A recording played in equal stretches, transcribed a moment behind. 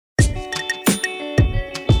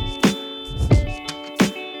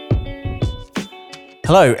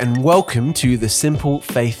Hello and welcome to the Simple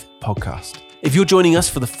Faith Podcast. If you're joining us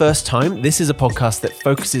for the first time, this is a podcast that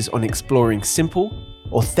focuses on exploring simple,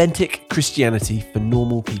 authentic Christianity for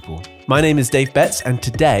normal people. My name is Dave Betts, and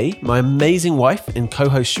today my amazing wife and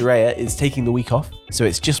co-host Shareya is taking the week off, so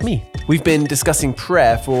it's just me. We've been discussing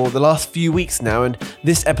prayer for the last few weeks now, and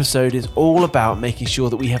this episode is all about making sure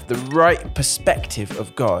that we have the right perspective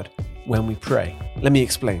of God when we pray. Let me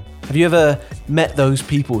explain. Have you ever met those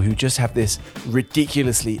people who just have this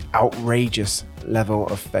ridiculously outrageous level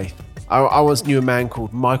of faith? I once knew a man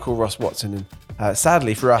called Michael Ross Watson, and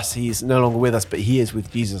sadly for us, he's no longer with us, but he is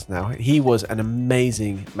with Jesus now. He was an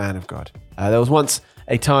amazing man of God. There was once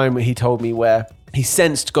a time where he told me where he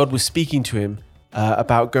sensed God was speaking to him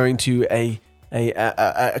about going to a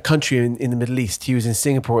country in the Middle East. He was in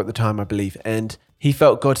Singapore at the time, I believe, and he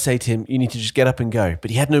felt God say to him, "You need to just get up and go."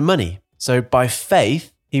 But he had no money. So by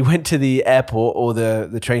faith, he went to the airport or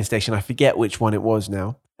the train station. I forget which one it was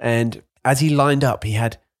now. And as he lined up, he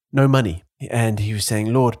had no money. And he was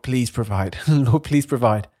saying, "Lord, please provide. Lord, please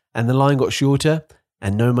provide." And the line got shorter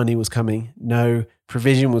and no money was coming. No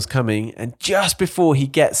provision was coming. And just before he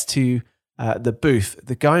gets to the booth,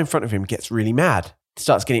 the guy in front of him gets really mad,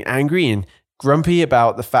 starts getting angry and grumpy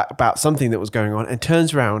about something that was going on, and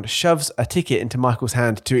turns around, shoves a ticket into Michael's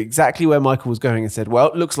hand to exactly where Michael was going and said, "Well,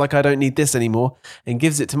 it looks like I don't need this anymore," and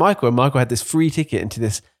gives it to Michael. And Michael had this free ticket into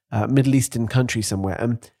this Middle Eastern country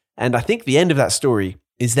somewhere. And I think the end of that story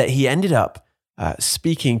is that he ended up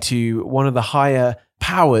speaking to one of the higher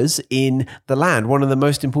powers in the land, one of the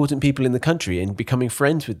most important people in the country, and becoming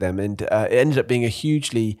friends with them. And it ended up being a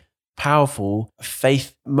hugely powerful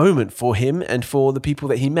faith moment for him and for the people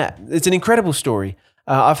that he met. It's an incredible story.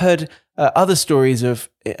 I've heard other stories of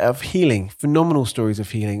healing, phenomenal stories of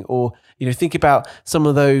healing, or think about some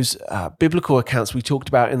of those biblical accounts we talked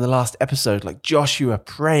about in the last episode, like Joshua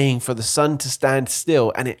praying for the sun to stand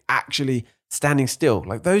still and it actually standing still.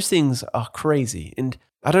 Like, those things are crazy. And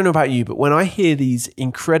I don't know about you, but when I hear these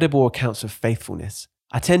incredible accounts of faithfulness,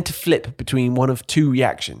 I tend to flip between one of two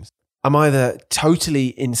reactions. I'm either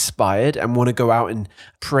totally inspired and want to go out and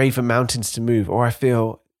pray for mountains to move, or I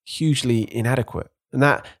feel hugely inadequate. And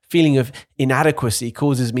that feeling of inadequacy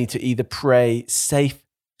causes me to either pray safe,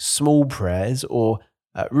 small prayers or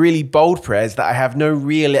really bold prayers that I have no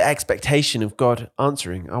real expectation of God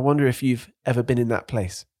answering. I wonder if you've ever been in that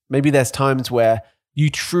place. Maybe there's times where you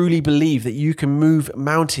truly believe that you can move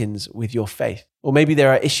mountains with your faith. Or maybe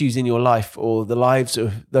there are issues in your life or the lives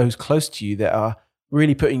of those close to you that are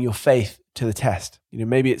really putting your faith to the test.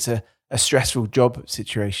 Maybe it's a stressful job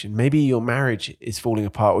situation. Maybe your marriage is falling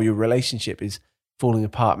apart or your relationship is falling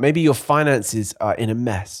apart. Maybe your finances are in a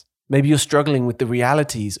mess. Maybe you're struggling with the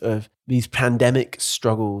realities of these pandemic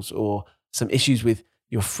struggles or some issues with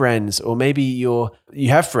your friends. Or maybe you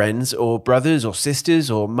have friends or brothers or sisters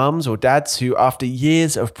or mums or dads who, after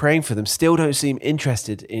years of praying for them, still don't seem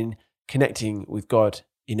interested in connecting with God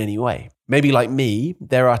in any way. Maybe like me,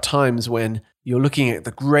 there are times when you're looking at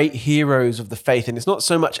the great heroes of the faith, and it's not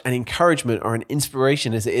so much an encouragement or an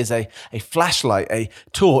inspiration as it is a flashlight, a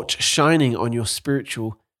torch shining on your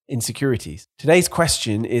spiritual insecurities. Today's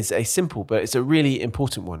question is a simple, but it's a really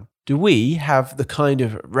important one. Do we have the kind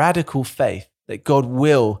of radical faith that God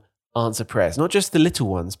will answer prayers? Not just the little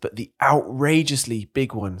ones, but the outrageously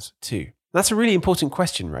big ones too. That's a really important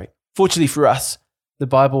question, right? Fortunately for us, the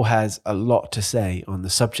Bible has a lot to say on the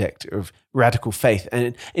subject of radical faith.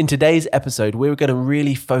 And in today's episode, we're going to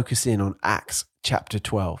really focus in on Acts chapter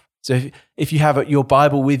 12. So if you have your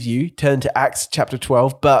Bible with you, turn to Acts chapter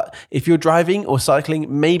 12. But if you're driving or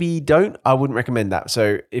cycling, maybe don't. I wouldn't recommend that.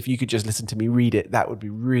 So if you could just listen to me read it, that would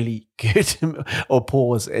be really good. Or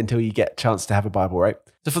pause until you get a chance to have a Bible, right?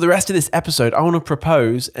 So for the rest of this episode, I want to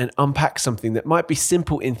propose and unpack something that might be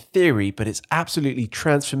simple in theory, but it's absolutely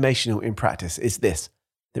transformational in practice. Is this: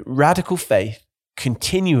 that radical faith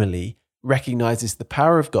continually recognizes the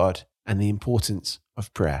power of God and the importance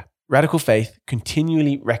of prayer. Radical faith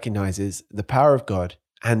continually recognizes the power of God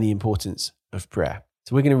and the importance of prayer.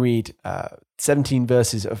 So we're going to read 17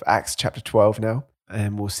 verses of Acts chapter 12 now,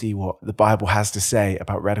 and we'll see what the Bible has to say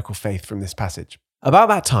about radical faith from this passage. About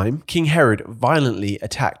that time, King Herod violently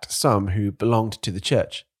attacked some who belonged to the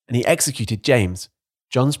church, and he executed James,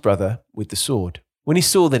 John's brother, with the sword. When he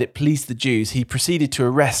saw that it pleased the Jews, he proceeded to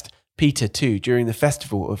arrest Peter too during the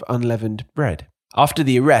festival of unleavened bread. After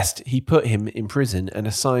the arrest, he put him in prison and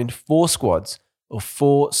assigned 4 squads of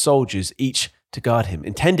 4 soldiers each to guard him,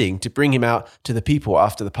 intending to bring him out to the people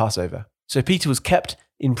after the Passover. So Peter was kept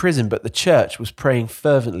in prison, but the church was praying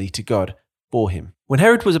fervently to God for him. When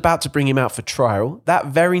Herod was about to bring him out for trial, that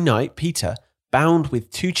very night, Peter, bound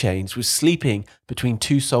with 2 chains, was sleeping between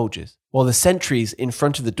 2 soldiers. while the sentries in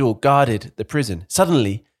front of the door guarded the prison.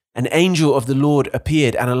 Suddenly, an angel of the Lord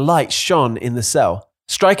appeared and a light shone in the cell.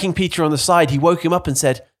 Striking Peter on the side, he woke him up and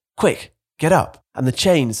said, "Quick, get up." And the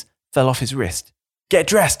chains fell off his wrist. "Get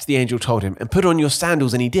dressed," the angel told him, "and put on your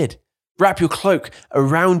sandals." And he did. "Wrap your cloak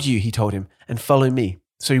around you," he told him, "and follow me."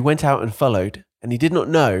 So he went out and followed, and he did not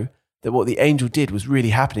know that what the angel did was really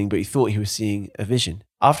happening, but he thought he was seeing a vision.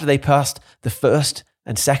 After they passed the first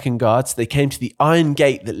and second guards, they came to the iron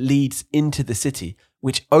gate that leads into the city,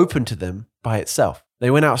 which opened to them by itself. They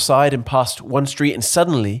went outside and passed one street, and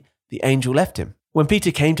suddenly the angel left him. When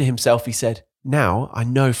Peter came to himself, he said, "Now I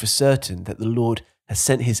know for certain that the Lord has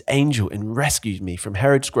sent his angel and rescued me from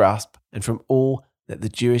Herod's grasp and from all that the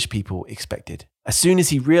Jewish people expected." As soon as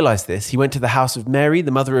he realized this, he went to the house of Mary, the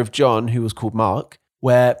mother of John, who was called Mark,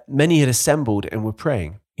 where many had assembled and were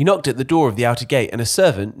praying. He knocked at the door of the outer gate, and a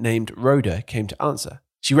servant named Rhoda came to answer.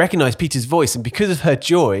 She recognized Peter's voice, and because of her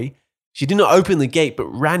joy, she did not open the gate, but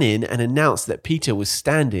ran in and announced that Peter was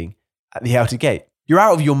standing at the outer gate. "You're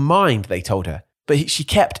out of your mind," they told her. But she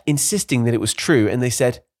kept insisting that it was true, and they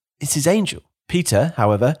said, "It's his angel." Peter,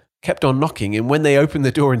 however, kept on knocking, and when they opened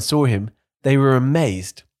the door and saw him, they were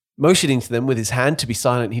amazed. Motioning to them with his hand to be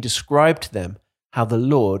silent, he described to them how the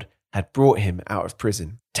Lord had brought him out of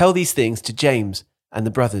prison. "Tell these things to James and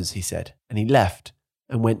the brothers," he said, and he left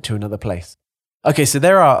and went to another place. Okay, so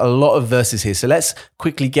there are a lot of verses here, so let's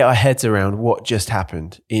quickly get our heads around what just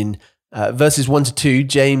happened. In verses 1 to 2,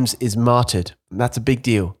 James is martyred. That's a big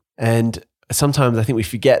deal, and sometimes I think we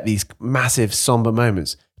forget these massive, somber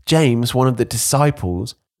moments. James, one of the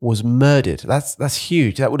disciples, was murdered. That's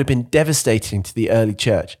huge. That would have been devastating to the early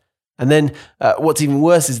church. And then what's even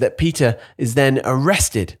worse is that Peter is then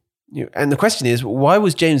arrested. And the question is, why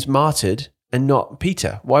was James martyred and not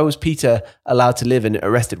Peter? Why was Peter allowed to live and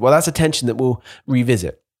arrested? Well, that's a tension that we'll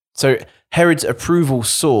revisit. So Herod's approval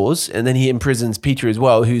soars, and then he imprisons Peter as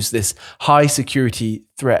well, who's this high security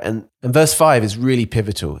threat. And verse 5 is really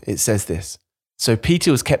pivotal. It says this: "So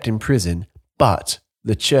Peter was kept in prison, but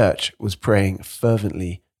the church was praying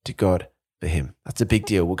fervently to God for him." That's a big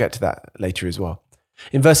deal. We'll get to that later as well.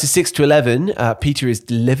 In verses 6 to 11, Peter is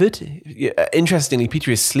delivered. Interestingly, Peter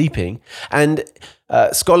is sleeping, and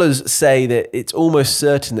scholars say that it's almost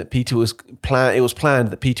certain that it was planned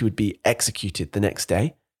that Peter would be executed the next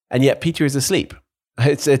day, and yet Peter is asleep.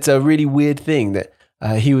 It's a really weird thing that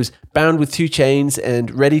he was bound with 2 chains and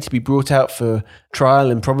ready to be brought out for trial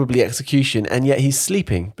and probably execution, and yet he's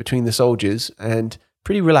sleeping between the soldiers and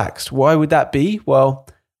pretty relaxed. Why would that be? Well,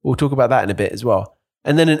 we'll talk about that in a bit as well.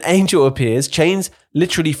 And then an angel appears, chains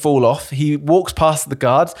literally fall off. He walks past the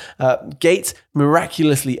guards, gates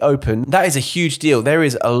miraculously open. That is a huge deal. There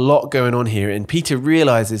is a lot going on here, and Peter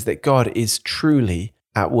realizes that God is truly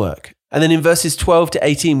at work. And then in verses 12 to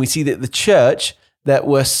 18, we see that the church that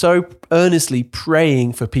were so earnestly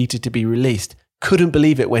praying for Peter to be released couldn't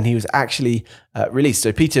believe it when he was actually released.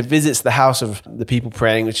 So Peter visits the house of the people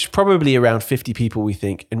praying, which is probably around 50 people, we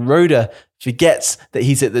think. And Rhoda forgets that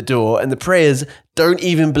he's at the door, and the prayers don't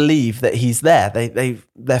even believe that he's there.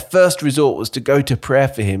 Their first resort was to go to prayer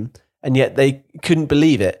for him, and yet they couldn't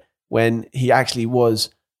believe it when he actually was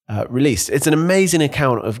released. It's an amazing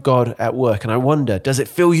account of God at work, and I wonder, does it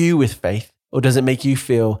fill you with faith, or does it make you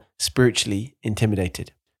feel spiritually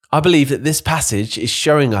intimidated? I believe that this passage is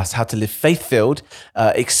showing us how to live faith-filled,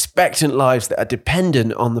 expectant lives that are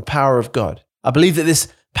dependent on the power of God. I believe that this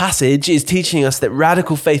passage is teaching us that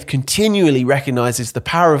radical faith continually recognizes the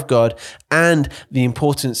power of God and the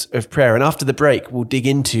importance of prayer. And after the break, we'll dig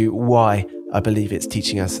into why I believe it's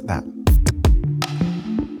teaching us that.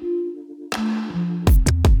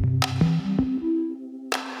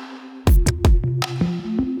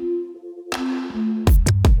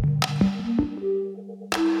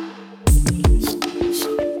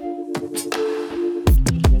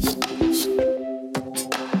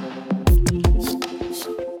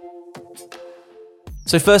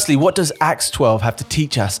 So firstly, what does Acts 12 have to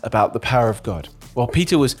teach us about the power of God? Well,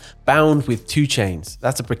 Peter was bound with 2 chains.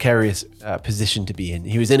 That's a precarious position to be in.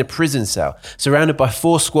 He was in a prison cell, surrounded by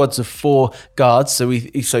 4 squads of 4 guards, so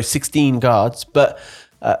 16 guards. But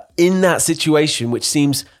in that situation, which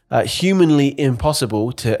seems humanly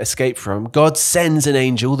impossible to escape from, God sends an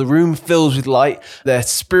angel. The room fills with light. They're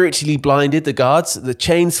spiritually blinded, the guards. The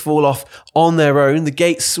chains fall off on their own. The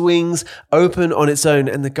gate swings open on its own,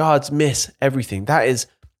 and the guards miss everything. That is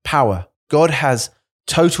power. God has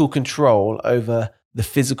total control over the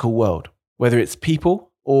physical world. Whether it's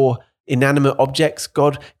people or inanimate objects,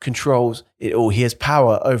 God controls it all. He has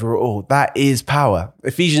power over it all. That is power.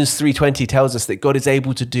 Ephesians 3:20 tells us that God is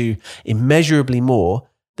able to do immeasurably more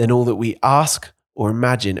than all that we ask or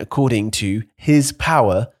imagine, according to his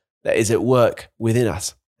power that is at work within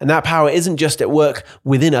us. And that power isn't just at work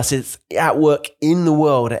within us, it's at work in the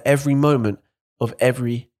world at every moment of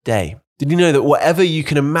every day. Did you know that whatever you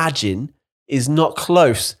can imagine is not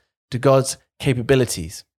close to God's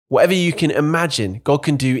capabilities? Whatever you can imagine, God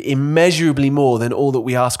can do immeasurably more than all that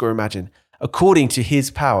we ask or imagine, according to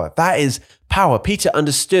his power. That is power. Peter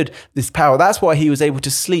understood this power. That's why he was able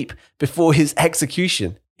to sleep before his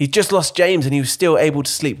execution. He just lost James and he was still able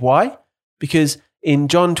to sleep. Why? Because in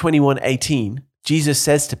John 21:18, Jesus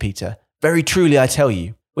says to Peter, "Very truly I tell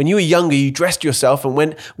you, when you were younger, you dressed yourself and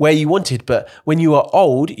went where you wanted, but when you are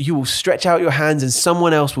old, you will stretch out your hands and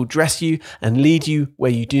someone else will dress you and lead you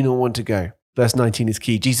where you do not want to go." Verse 19 is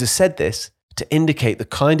key. Jesus said this to indicate the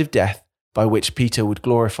kind of death by which Peter would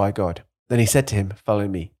glorify God. Then he said to him, "Follow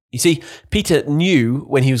me." You see, Peter knew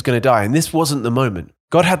when he was going to die, and this wasn't the moment.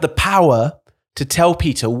 God had the power to tell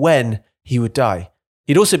Peter when he would die.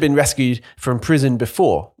 He'd also been rescued from prison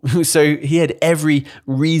before, so he had every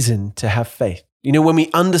reason to have faith. You know, when we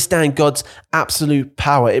understand God's absolute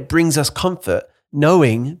power, it brings us comfort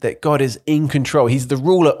knowing that God is in control. He's the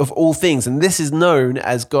ruler of all things, and this is known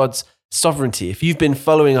as God's sovereignty. If you've been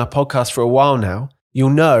following our podcast for a while now, you'll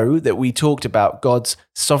know that we talked about God's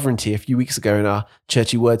sovereignty a few weeks ago in our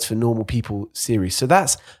Churchy Words for Normal People series. So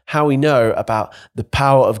that's how we know about the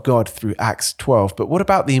power of God through Acts 12. But what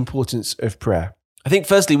about the importance of prayer? I think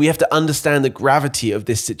firstly, we have to understand the gravity of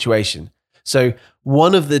this situation. So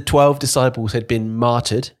one of the 12 disciples had been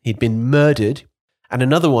martyred, he'd been murdered, and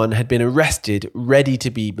another one had been arrested, ready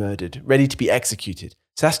to be murdered, ready to be executed.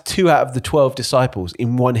 So that's 2 out of the 12 disciples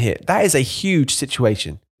in one hit. That is a huge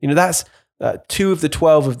situation. You know, that's 2 of the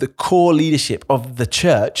 12 of the core leadership of the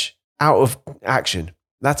church out of action.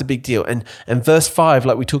 That's a big deal. And verse 5,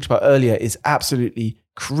 like we talked about earlier, is absolutely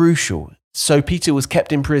crucial. So Peter was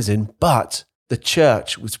kept in prison, but the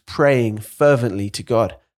church was praying fervently to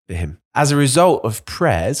God for him. As a result of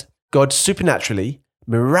prayers, God supernaturally,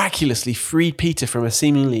 miraculously freed Peter from a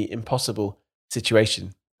seemingly impossible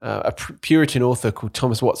situation. A Puritan author called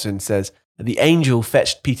Thomas Watson says, "The angel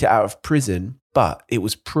fetched Peter out of prison, but it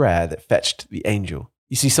was prayer that fetched the angel."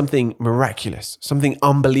 You see, something miraculous, something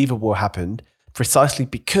unbelievable happened precisely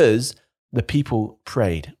because the people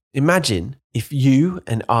prayed. Imagine if you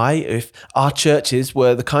and I, if our churches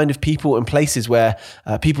were the kind of people and places where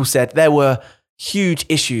people said there were huge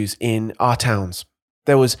issues in our towns.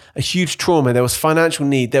 There was a huge trauma. There was financial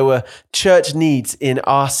need. There were church needs in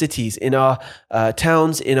our cities, in our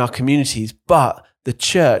towns, in our communities. But the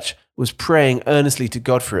church was praying earnestly to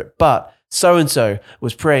God for it. But so-and-so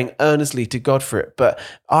was praying earnestly to God for it. But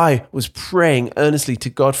I was praying earnestly to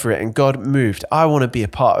God for it and God moved. I want to be a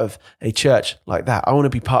part of a church like that. I want to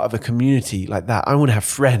be part of a community like that. I want to have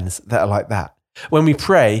friends that are like that. When we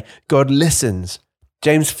pray, God listens.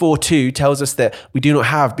 James 4:2 tells us that we do not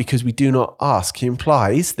have because we do not ask. He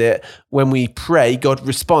implies that when we pray, God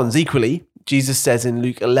responds equally. Jesus says in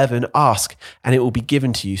Luke 11, "Ask and it will be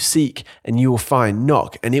given to you. Seek and you will find.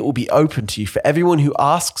 Knock and it will be open to you. For everyone who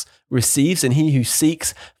asks receives, and he who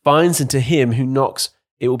seeks finds, and to him who knocks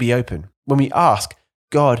it will be open." When we ask,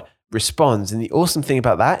 God responds. And the awesome thing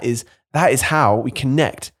about that is how we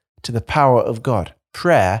connect to the power of God.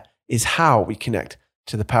 Prayer is how we connect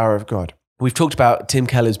to the power of God. We've talked about Tim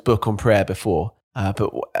Keller's book on prayer before, but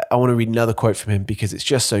I want to read another quote from him because it's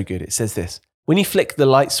just so good. It says this: "When you flick the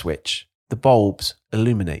light switch, the bulbs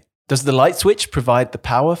illuminate. Does the light switch provide the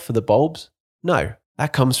power for the bulbs? No,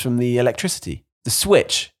 that comes from the electricity. The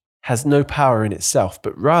switch has no power in itself,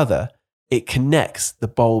 but rather it connects the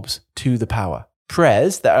bulbs to the power.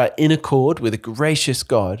 Prayers that are in accord with a gracious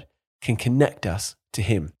God can connect us to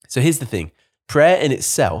him." So here's the thing. Prayer in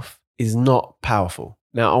itself is not powerful.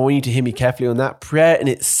 Now, I want you to hear me carefully on that. Prayer in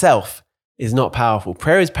itself is not powerful.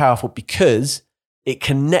 Prayer is powerful because it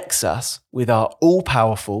connects us with our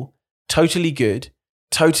all-powerful, totally good,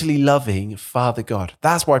 totally loving Father God.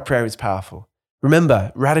 That's why prayer is powerful.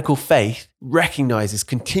 Remember, radical faith recognizes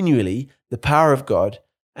continually the power of God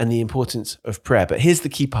and the importance of prayer. But here's the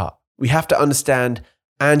key part. We have to understand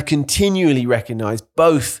and continually recognize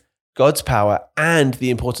both God's power and the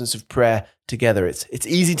importance of prayer together. It's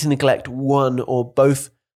easy to neglect one or both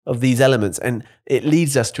of these elements, and it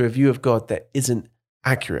leads us to a view of God that isn't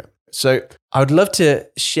accurate. So I would love to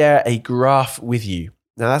share a graph with you.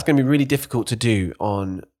 Now, that's going to be really difficult to do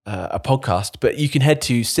on a podcast, but you can head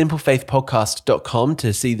to simplefaithpodcast.com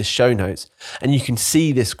to see the show notes, and you can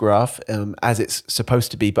see this graph as it's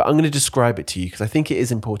supposed to be, but I'm going to describe it to you because I think it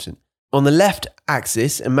is important. On the left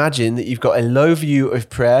axis, imagine that you've got a low view of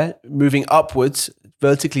prayer moving upwards,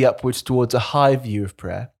 vertically upwards towards a high view of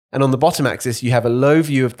prayer. And on the bottom axis, you have a low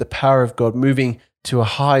view of the power of God moving to a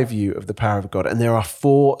high view of the power of God. And there are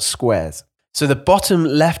 4 squares. So the bottom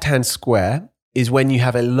left-hand square is when you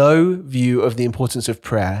have a low view of the importance of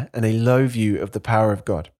prayer and a low view of the power of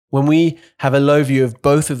God. When we have a low view of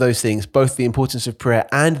both of those things, both the importance of prayer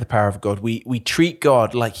and the power of God, we treat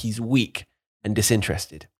God like he's weak and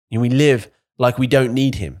disinterested. And we live like we don't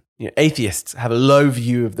need him. Atheists have a low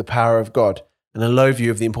view of the power of God and a low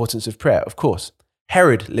view of the importance of prayer, of course.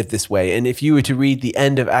 Herod lived this way, and if you were to read the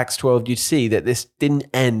end of Acts 12, you'd see that this didn't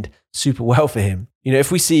end super well for him.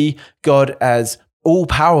 If we see God as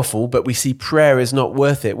all-powerful, but we see prayer as not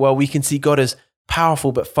worth it, well, we can see God as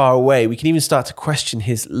powerful but far away. We can even start to question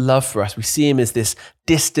his love for us. We see him as this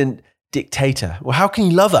distant dictator. Well, how can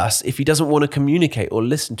he love us if he doesn't want to communicate or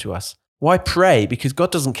listen to us? Why pray? Because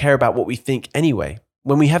God doesn't care about what we think anyway.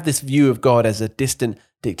 When we have this view of God as a distant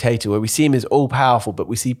dictator, where we see him as all-powerful, but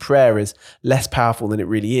we see prayer as less powerful than it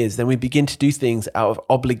really is, then we begin to do things out of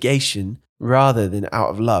obligation rather than out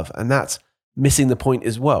of love. And that's missing the point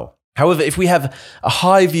as well. However, if we have a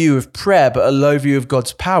high view of prayer but a low view of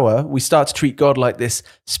God's power, we start to treat God like this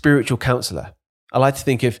spiritual counselor. I like to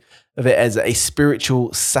think of it as a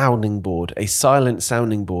spiritual sounding board, a silent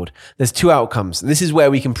sounding board. There's 2 outcomes. This is where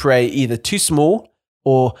we can pray either too small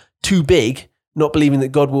or too big, not believing that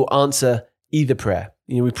God will answer either prayer.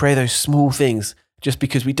 We pray those small things just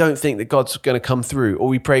because we don't think that God's going to come through, or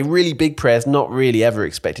we pray really big prayers, not really ever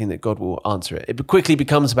expecting that God will answer it. It quickly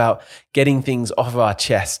becomes about getting things off of our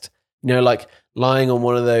chest, like lying on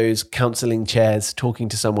one of those counseling chairs, talking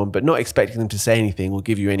to someone, but not expecting them to say anything or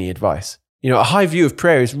give you any advice. A high view of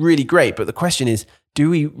prayer is really great, but the question is, do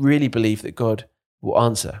we really believe that God will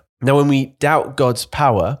answer? Now, when we doubt God's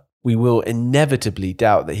power, we will inevitably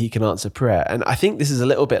doubt that he can answer prayer. And I think this is a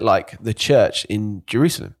little bit like the church in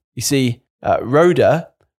Jerusalem. You see, Rhoda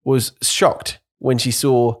was shocked when she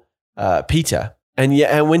saw Peter.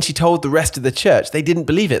 And when she told the rest of the church, they didn't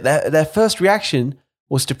believe it. Their first reaction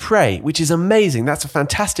was to pray, which is amazing. That's a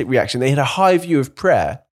fantastic reaction. They had a high view of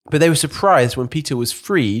prayer, but they were surprised when Peter was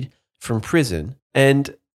freed from prison,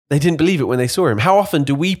 and they didn't believe it when they saw him. How often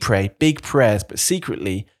do we pray big prayers, but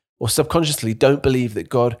secretly or subconsciously don't believe that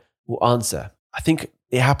God will answer? I think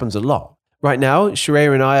it happens a lot. Right now,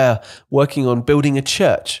 Sharia and I are working on building a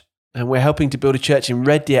church, and we're helping to build a church in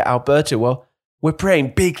Red Deer, Alberta. Well, we're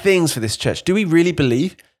praying big things for this church. Do we really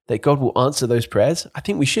believe that God will answer those prayers? I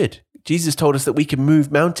think we should. Jesus told us that we can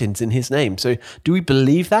move mountains in his name. So do we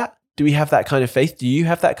believe that? Do we have that kind of faith? Do you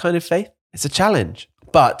have that kind of faith? It's a challenge.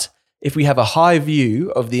 But if we have a high view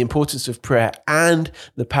of the importance of prayer and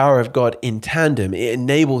the power of God in tandem, it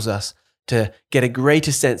enables us to get a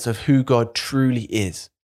greater sense of who God truly is.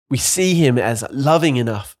 We see him as loving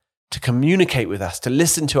enough to communicate with us, to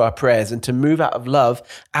listen to our prayers, and to move out of love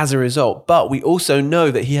as a result. But we also know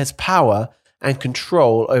that he has power and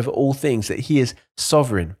control over all things, that he is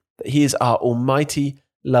sovereign, that he is our almighty,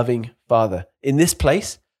 loving Father. In this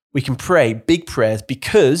place, we can pray big prayers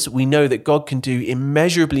because we know that God can do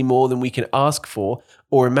immeasurably more than we can ask for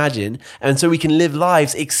or imagine. And so we can live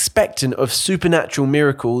lives expectant of supernatural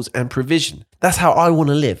miracles and provision. That's how I want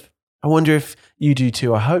to live. I wonder if you do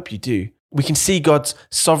too. I hope you do. We can see God's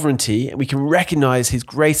sovereignty and we can recognize his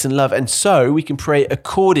grace and love. And so we can pray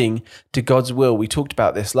according to God's will. We talked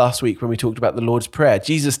about this last week when we talked about the Lord's Prayer.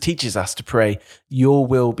 Jesus teaches us to pray, your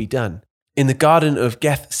will be done. In the Garden of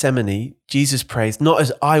Gethsemane, Jesus prays, not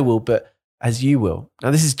as I will, but as you will.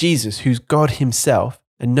 Now, this is Jesus, who's God himself.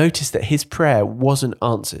 And notice that his prayer wasn't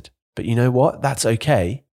answered. But you know what? That's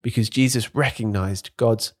okay, because Jesus recognized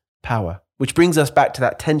God's power. Which brings us back to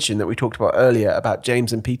that tension that we talked about earlier about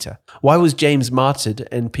James and Peter. Why was James martyred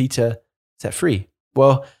and Peter set free?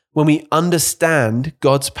 Well, when we understand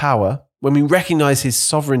God's power, when we recognize his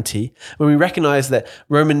sovereignty, when we recognize that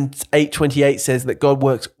Romans 8:28 says that God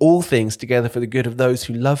works all things together for the good of those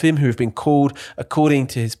who love him, who have been called according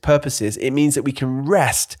to his purposes, it means that we can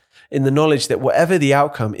rest in the knowledge that whatever the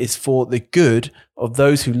outcome is for the good of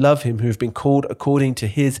those who love him, who have been called according to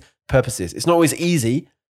his purposes. It's not always easy,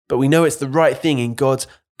 but we know it's the right thing in God's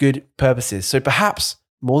good purposes. So perhaps,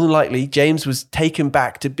 more than likely, James was taken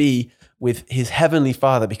back to be with his heavenly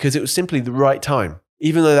Father because it was simply the right time,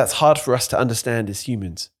 even though that's hard for us to understand as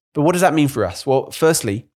humans. But what does that mean for us? Well,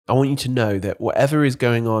 firstly, I want you to know that whatever is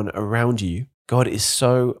going on around you, God is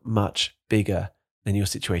so much bigger than your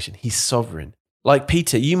situation. He's sovereign. Like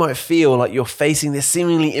Peter, you might feel like you're facing this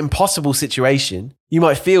seemingly impossible situation. You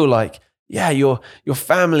might feel like, your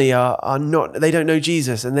family are not, they don't know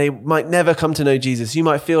Jesus and they might never come to know Jesus. You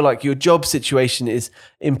might feel like your job situation is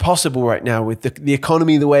impossible right now with the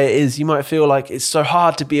economy the way it is. You might feel like it's so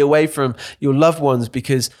hard to be away from your loved ones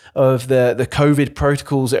because of the COVID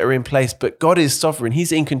protocols that are in place, but God is sovereign.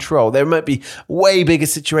 He's in control. There might be way bigger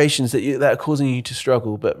situations that are causing you to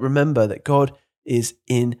struggle, but remember that God is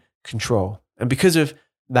in control. And because of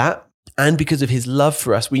that, and because of his love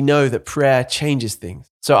for us, we know that prayer changes things.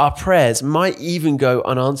 So our prayers might even go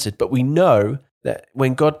unanswered, but we know that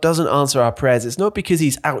when God doesn't answer our prayers, it's not because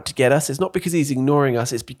he's out to get us. It's not because he's ignoring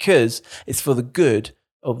us. It's because it's for the good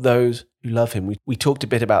of those who love him. We talked a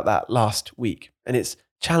bit about that last week, and it's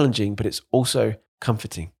challenging, but it's also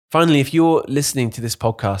comforting. Finally, if you're listening to this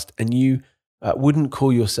podcast and you wouldn't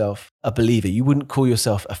call yourself a believer, you wouldn't call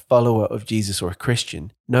yourself a follower of Jesus or a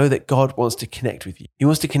Christian, know that God wants to connect with you. He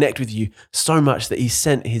wants to connect with you so much that he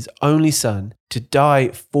sent his only son to die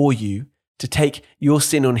for you, to take your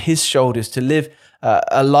sin on his shoulders, to live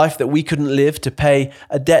a life that we couldn't live, to pay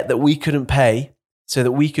a debt that we couldn't pay, so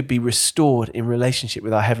that we could be restored in relationship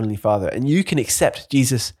with our Heavenly Father. And you can accept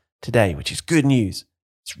Jesus today, which is good news.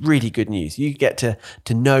 It's really good news. You get to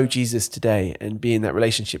know Jesus today and be in that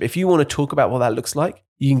relationship. If you want to talk about what that looks like,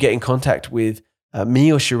 you can get in contact with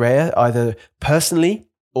me or Sharia, either personally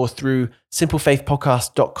or through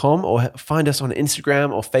simplefaithpodcast.com, or find us on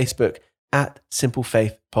Instagram or Facebook at Simple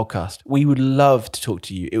Faith Podcast. We would love to talk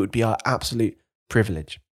to you. It would be our absolute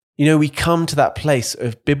privilege. You know, we come to that place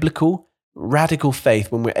of biblical, radical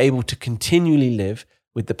faith when we're able to continually live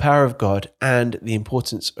with the power of God and the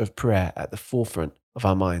importance of prayer at the forefront of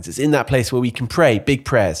our minds. It's in that place where we can pray big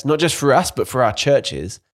prayers, not just for us, but for our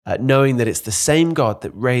churches, knowing that it's the same God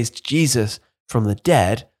that raised Jesus from the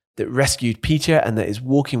dead, that rescued Peter, and that is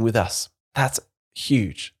walking with us. That's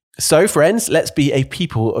huge. So friends, let's be a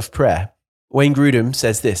people of prayer. Wayne Grudem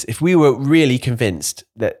says this: if we were really convinced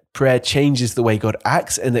that prayer changes the way God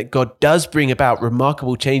acts and that God does bring about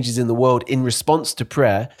remarkable changes in the world in response to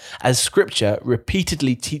prayer, as Scripture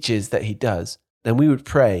repeatedly teaches that he does, then we would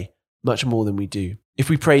pray much more than we do. If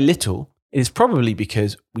we pray little, it is probably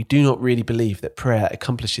because we do not really believe that prayer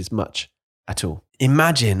accomplishes much at all.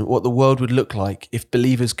 Imagine what the world would look like if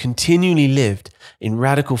believers continually lived in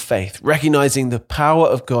radical faith, recognizing the power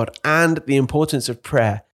of God and the importance of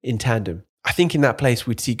prayer in tandem. I think in that place,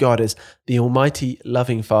 we'd see God as the almighty,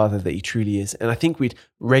 loving Father that he truly is. And I think we'd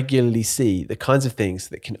regularly see the kinds of things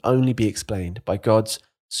that can only be explained by God's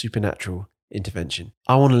supernatural intervention.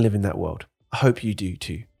 I want to live in that world. I hope you do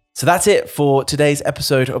too. So that's it for today's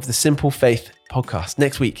episode of the Simple Faith Podcast.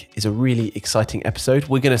 Next week is a really exciting episode.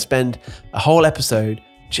 We're going to spend a whole episode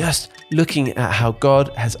just looking at how God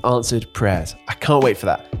has answered prayers. I can't wait for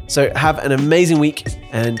that. So have an amazing week,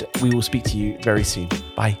 and we will speak to you very soon.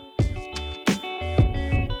 Bye.